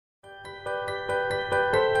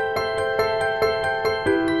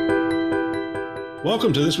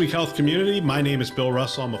Welcome to This Week Health Community. My name is Bill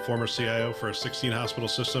Russell. I'm a former CIO for a 16-hospital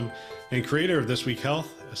system and creator of This Week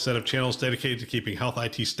Health, a set of channels dedicated to keeping health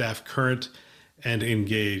IT staff current and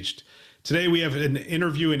engaged. Today, we have an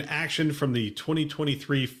interview in action from the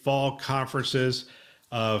 2023 fall conferences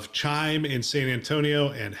of CHIME in San Antonio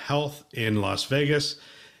and Health in Las Vegas.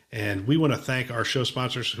 And we want to thank our show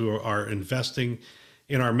sponsors who are investing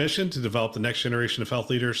in our mission to develop the next generation of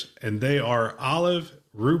health leaders. And they are Olive,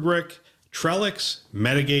 Rubric, Trellix,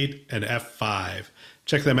 Medigate, and F5.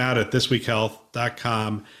 Check them out at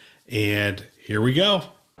thisweekhealth.com. And here we go.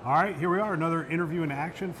 All right, here we are, another interview in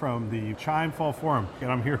action from the CHIME Fall Forum. And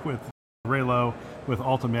I'm here with Ray Lowe with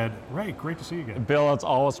AltaMed. Ray, great to see you again. Bill, it's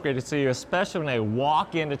always great to see you, especially when I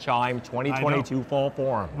walk into CHIME 2022 Fall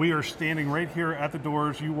Forum. We are standing right here at the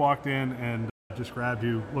doors. You walked in and just grabbed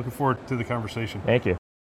you. Looking forward to the conversation. Thank you.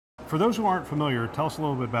 For those who aren't familiar, tell us a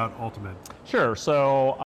little bit about AltaMed. Sure.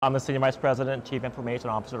 So I'm the Senior Vice President, Chief Information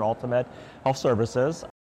Officer at AltaMed Health Services.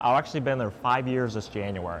 I've actually been there 5 years this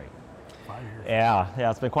January. 5 years. Yeah,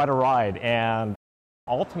 it's been quite a ride. And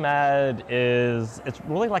AltaMed it's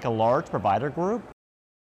really like a large provider group.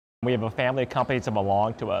 We have a family of companies that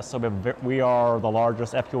belong to us. So we are the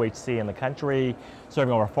largest FQHC in the country,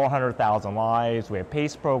 serving over 400,000 lives. We have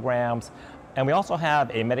PACE programs, and we also have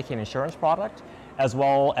a Medicaid insurance product, as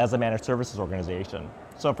well as a managed services organization.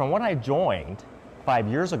 So from when I joined 5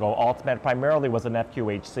 years ago, AltaMed primarily was an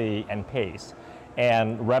FQHC and PACE,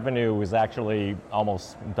 and revenue was actually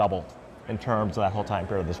almost doubled in terms of that whole time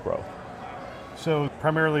period of this growth. So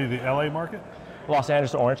primarily the LA market? Los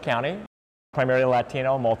Angeles, Orange County, primarily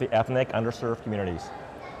Latino, multi-ethnic, underserved communities.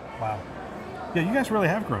 Wow. Yeah, you guys really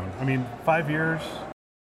have grown. I mean, 5 years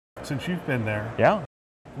since you've been there. Yeah.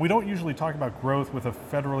 We don't usually talk about growth with a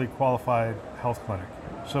federally qualified health clinic.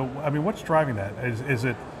 So, I mean, what's driving that? Is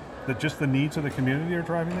it that just the needs of the community are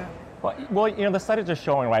driving that? Well, you know, the studies are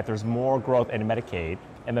showing, right, there's more growth in Medicaid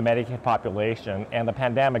and the Medicaid population, and the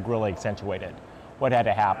pandemic really accentuated what had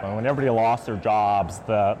to happen. When everybody lost their jobs,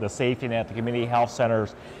 the safety net, the community health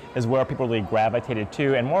centers is where people really gravitated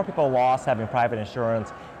to, and more people lost having private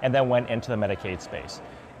insurance and then went into the Medicaid space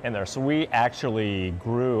in there. So we actually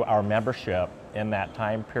grew our membership in that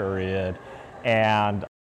time period, and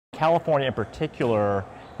California in particular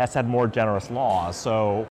has had more generous laws.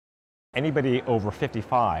 So anybody over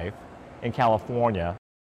 55 in California,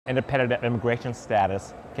 independent of immigration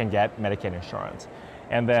status, can get Medicaid insurance.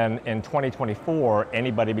 And then in 2024,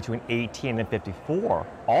 anybody between 18 and 54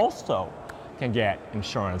 also can get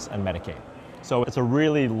insurance and Medicaid. So it's a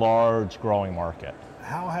really large growing market.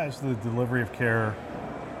 How has the delivery of care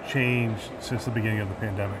changed since the beginning of the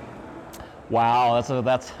pandemic? Wow,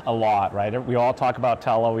 that's a lot, right? We all talk about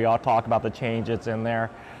tele, we all talk about the changes in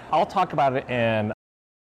there. I'll talk about it in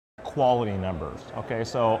quality numbers, okay?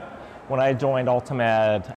 So when I joined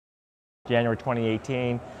AltaMed January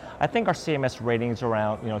 2018, I think our CMS ratings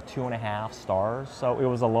around 2.5 stars. So it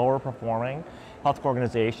was a lower performing healthcare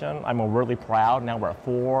organization. I'm really proud. Now we're at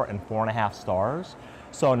 4 and 4.5 stars.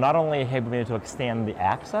 So not only have we been able to extend the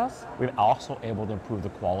access, we've also able to improve the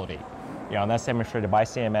quality. And that's demonstrated by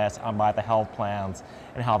CMS and by the health plans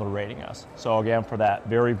and how they're rating us. So again, for that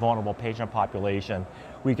very vulnerable patient population,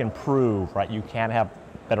 we can prove, right, you can have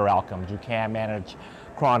better outcomes, you can manage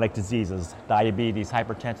chronic diseases, diabetes,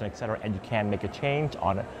 hypertension, et cetera, and you can make a change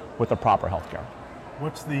on it with the proper healthcare.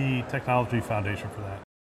 What's the technology foundation for that?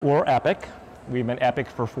 We're Epic. We've been Epic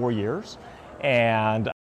for 4 years. And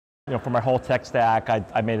for my whole tech stack,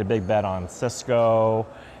 I made a big bet on Cisco,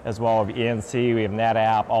 as well as ENC, we have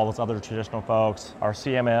NetApp, all those other traditional folks. Our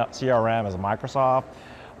CRM is Microsoft.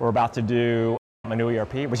 We're about to do a new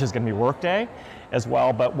ERP, which is going to be Workday as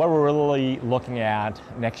well. But what we're really looking at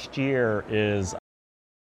next year is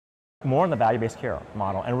more in the value-based care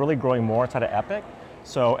model and really growing more inside of Epic.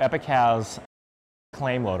 So Epic has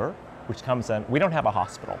claim loader, which comes in. We don't have a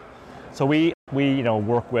hospital. So we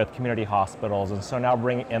work with community hospitals, and so now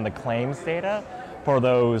bringing in the claims data for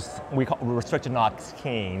those, we call restricted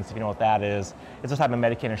Knox-Keene, if you know what that is. It's a type of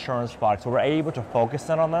Medicaid insurance product. So we're able to focus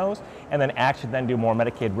in on those and then actually then do more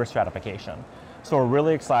Medicaid risk stratification. So we're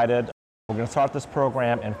really excited. We're going to start this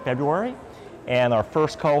program in February, and our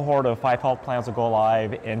first cohort of 5 health plans will go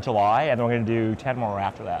live in July, and then we're going to do 10 more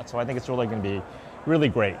after that. So I think it's really going to be really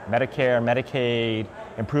great. Medicare, Medicaid,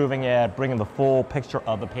 improving it, bringing the full picture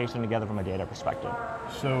of the patient together from a data perspective.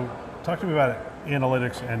 So talk to me about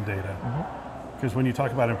analytics and data. Because when you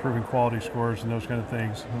talk about improving quality scores and those kind of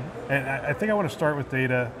things, and I think I want to start with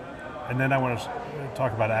data, and then I want to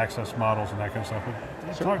talk about access models and that kind of stuff. But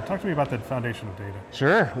Sure. talk to me about the foundation of data.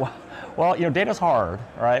 Sure. Well, data's hard,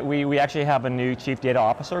 right? We actually have a new Chief Data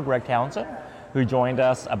Officer, Greg Townsend, who joined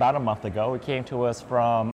us about a month ago. He came to us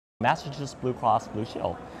from Massachusetts Blue Cross Blue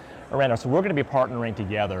Shield. Orlando. So we're going to be partnering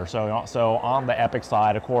together. So on the Epic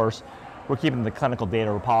side, of course, we're keeping the clinical data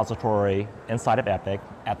repository inside of Epic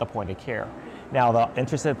at the point of care. Now, the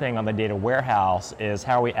interesting thing on the data warehouse is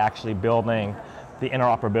how are we actually building the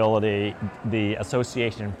interoperability, the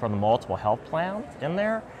association from the multiple health plans in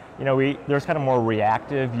there. There's kind of more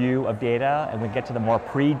reactive view of data, and we get to the more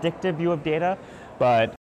predictive view of data,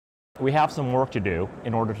 but we have some work to do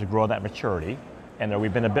in order to grow that maturity. And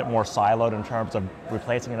we've been a bit more siloed in terms of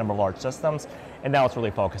replacing a number of large systems, and now it's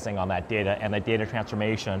really focusing on that data and that data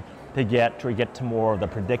transformation to get to more of the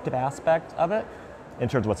predictive aspect of it in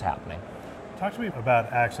terms of what's happening. Talk to me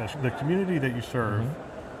about access. The community that you serve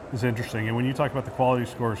is interesting, and when you talk about the quality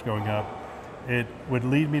scores going up, it would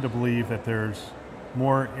lead me to believe that there's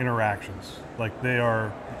more interactions. Like they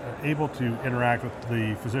are able to interact with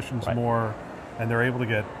the physicians more, and they're able to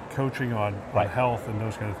get coaching on health and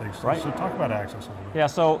those kind of things. So talk about access a little bit. Yeah,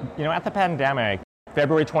 so at the pandemic,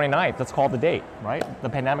 February 29th, that's called the date, right? The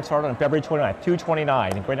pandemic started on February 29th,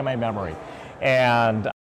 2/29, ingrained in my memory. And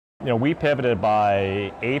we pivoted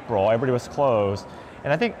by April, everybody was closed.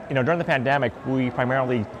 And I think, during the pandemic, we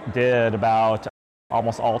primarily did about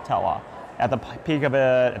almost all tele. At the peak of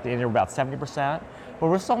it, at the end, we were about 70%, but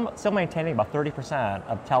we're still maintaining about 30%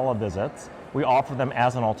 of televisits. We offer them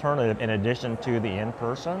as an alternative in addition to the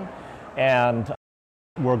in-person, and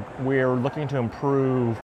we're looking to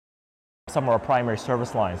improve some of our primary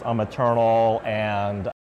service lines on maternal and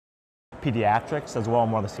pediatrics as well,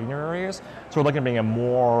 more of the senior areas. So we're looking at bringing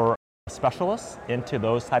more specialists into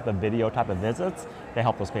those type of video type of visits to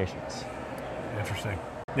help those patients. Interesting.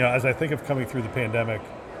 As I think of coming through the pandemic,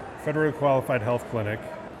 federally qualified health clinic,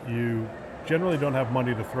 you generally don't have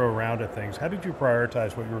money to throw around at things. How did you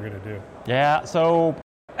prioritize what you were going to do? Yeah, so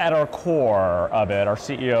at our core of it, our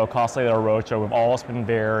CEO, Cost Leader Roadshow, we've always been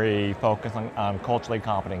very focused on culturally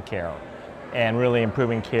competent care and really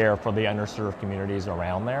improving care for the underserved communities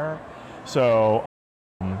around there. So,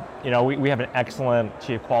 we have an excellent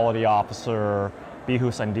Chief Quality Officer,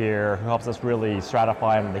 Bihu Sandir, who helps us really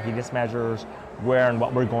stratify the HEDIS measures, where and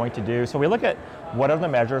what we're going to do. So we look at what are the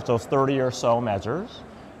measures, those 30 or so measures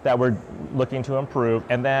that we're looking to improve,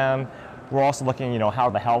 and then we're also looking, how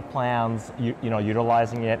are the health plans,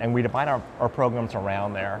 utilizing it, and we define our programs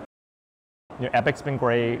around there. Epic's been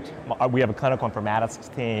great. We have a clinical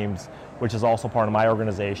informatics teams, which is also part of my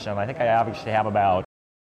organization. I think I actually have about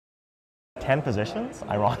 10 positions,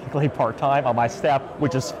 ironically, part-time on my staff,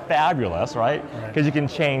 which is fabulous, right? Because you can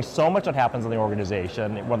change so much that happens in the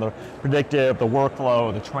organization, whether the predictive, the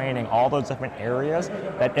workflow, the training, all those different areas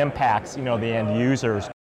that impacts, the end users,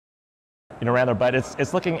 around there. But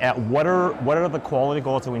it's looking at what are the quality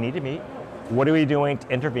goals that we need to meet, what are we doing to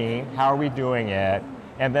intervene, how are we doing it,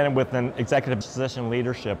 and then with an executive position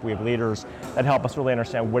leadership, we have leaders that help us really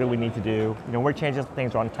understand what do we need to do. We're changing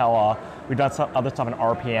things around tele, we've done some other stuff in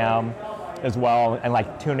RPM, as well, and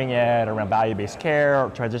like tuning it around value-based care,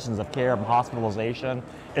 transitions of care, hospitalization.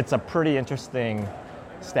 It's a pretty interesting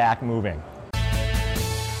stack moving.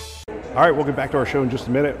 All right, we'll get back to our show in just a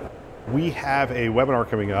minute. We have a webinar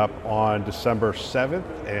coming up on December 7th,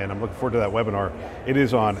 and I'm looking forward to that webinar. It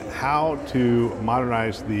is on how to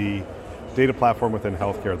modernize the data platform within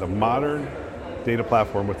healthcare, the modern data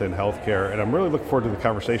platform within healthcare, and I'm really looking forward to the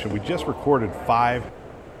conversation. We just recorded 5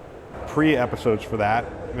 pre-episodes for that,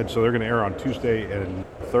 and so they're going to air on Tuesday and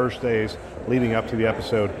Thursdays leading up to the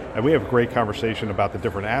episode, and we have a great conversation about the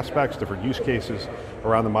different aspects, different use cases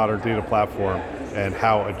around the modern data platform and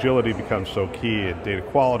how agility becomes so key and data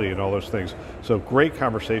quality and all those things. So great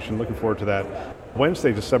conversation, looking forward to that.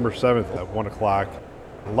 Wednesday, December 7th at 1 o'clock.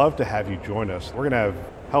 Love to have you join us. We're going to have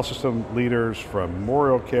health system leaders from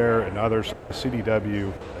Memorial Care and others.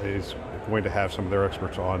 CDW is going to have some of their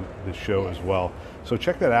experts on the show as well. So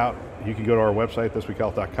check that out. You can go to our website,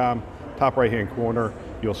 thisweekhealth.com. Top right-hand corner,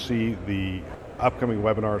 you'll see the upcoming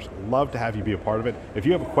webinars. Love to have you be a part of it. If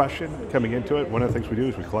you have a question coming into it, one of the things we do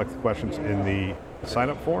is we collect the questions in the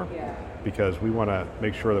sign-up form because we want to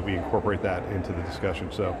make sure that we incorporate that into the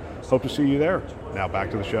discussion. So hope to see you there. Now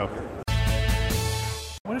back to the show.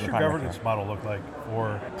 What does your governance model look like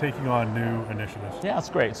for taking on new initiatives? Yeah, that's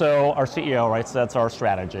great. So our CEO, right, so that's our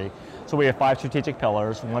strategy. So we have 5 strategic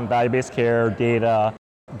pillars: 1, value-based care, data,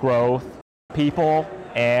 growth, people,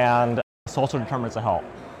 and social determinants of health.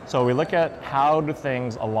 So we look at how do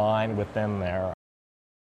things align within there.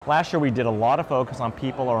 Last year we did a lot of focus on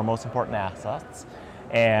people are our most important assets,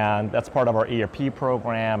 and that's part of our ERP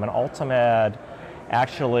program. And AltaMed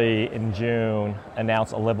actually in June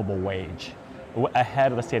announced a livable wage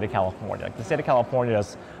ahead of the state of California. The state of California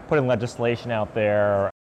is putting legislation out there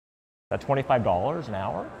That $25 an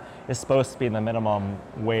hour is supposed to be the minimum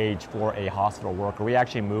wage for a hospital worker. We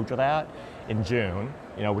actually moved to that in June,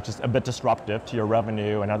 which is a bit disruptive to your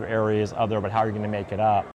revenue and other areas, but how are you going to make it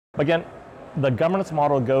up? Again, the governance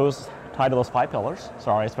model goes tied to those 5 pillars.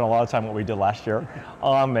 Sorry, I spent a lot of time what we did last year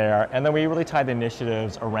on there. And then we really tied the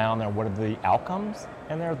initiatives around there. What are the outcomes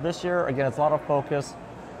in there this year? Again, it's a lot of focus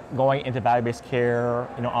going into value-based care,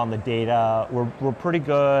 on the data. We're pretty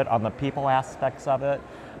good on the people aspects of it.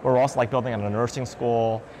 We're also building on a nursing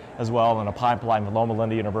school as well, and a pipeline with Loma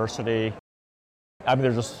Linda University. I mean,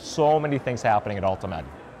 there's just so many things happening at AltaMed.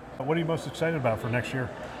 What are you most excited about for next year?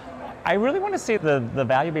 I really want to see the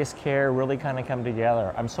value-based care really kind of come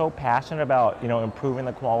together. I'm so passionate about, improving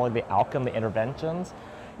the quality, the outcome, the interventions.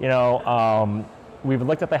 We've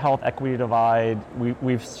looked at the health equity divide.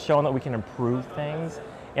 We've shown that we can improve things,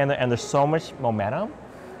 and there's so much momentum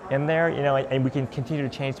in there, and we can continue to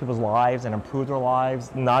change people's lives and improve their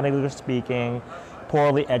lives, non-English speaking,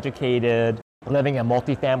 poorly educated, living in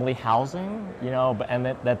multifamily housing, and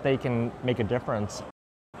that they can make a difference.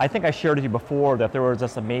 I think I shared with you before that there was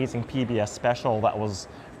this amazing PBS special that was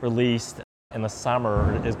released in the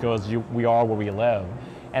summer. It goes, We Are Where We Live.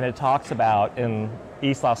 And it talks about in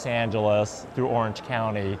East Los Angeles through Orange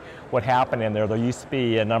County, what happened in there. There used to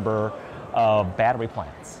be a number of battery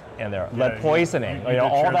plants in there, lead poisoning,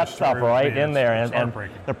 all that stuff right in there, and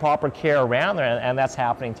the proper care around there, and that's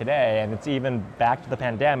happening today. And it's even back to the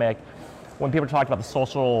pandemic when people talk about the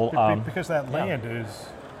social... because that land is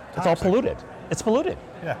toxic. It's all polluted. It's polluted.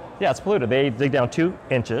 Yeah, it's polluted. They dig down 2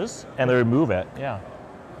 inches and they remove it. Yeah.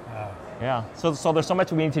 So there's so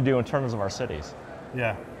much we need to do in terms of our cities.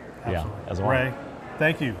 Yeah, absolutely. As well. Ray,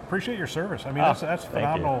 thank you. Appreciate your service. I mean, that's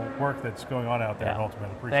phenomenal work that's going on out there at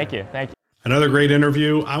AltaMed. Appreciate it. Thank you. Another great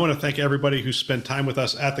interview. I want to thank everybody who spent time with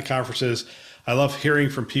us at the conferences. I love hearing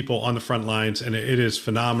from people on the front lines, and it is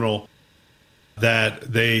phenomenal that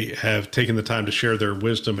they have taken the time to share their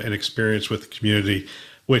wisdom and experience with the community,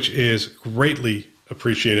 which is greatly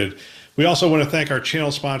appreciated. We also want to thank our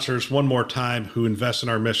channel sponsors one more time who invest in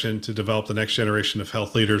our mission to develop the next generation of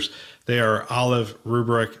health leaders. They are Olive,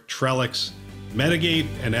 Rubric, Trellix, Medigate,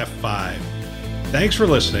 and F5. Thanks for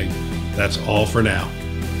listening. That's all for now.